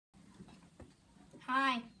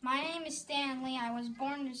Hi, my name is Stanley. I was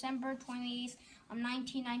born December 28th of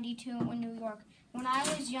 1992 in New York. When I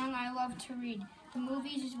was young, I loved to read. The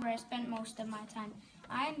movies is where I spent most of my time.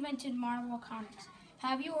 I invented Marvel Comics.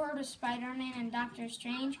 Have you heard of Spider-Man and Doctor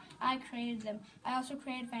Strange? I created them. I also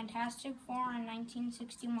created Fantastic Four in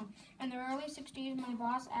 1961. In the early 60s, my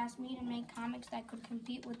boss asked me to make comics that could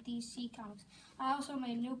compete with DC Comics. I also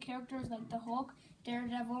made new characters like the Hulk,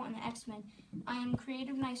 Daredevil, and the X-Men. I am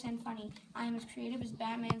creative, nice, and funny. I am as creative as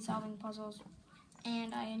Batman solving puzzles.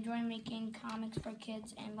 And I enjoy making comics for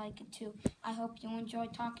kids and like it too. I hope you enjoy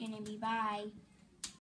talking to me. Bye.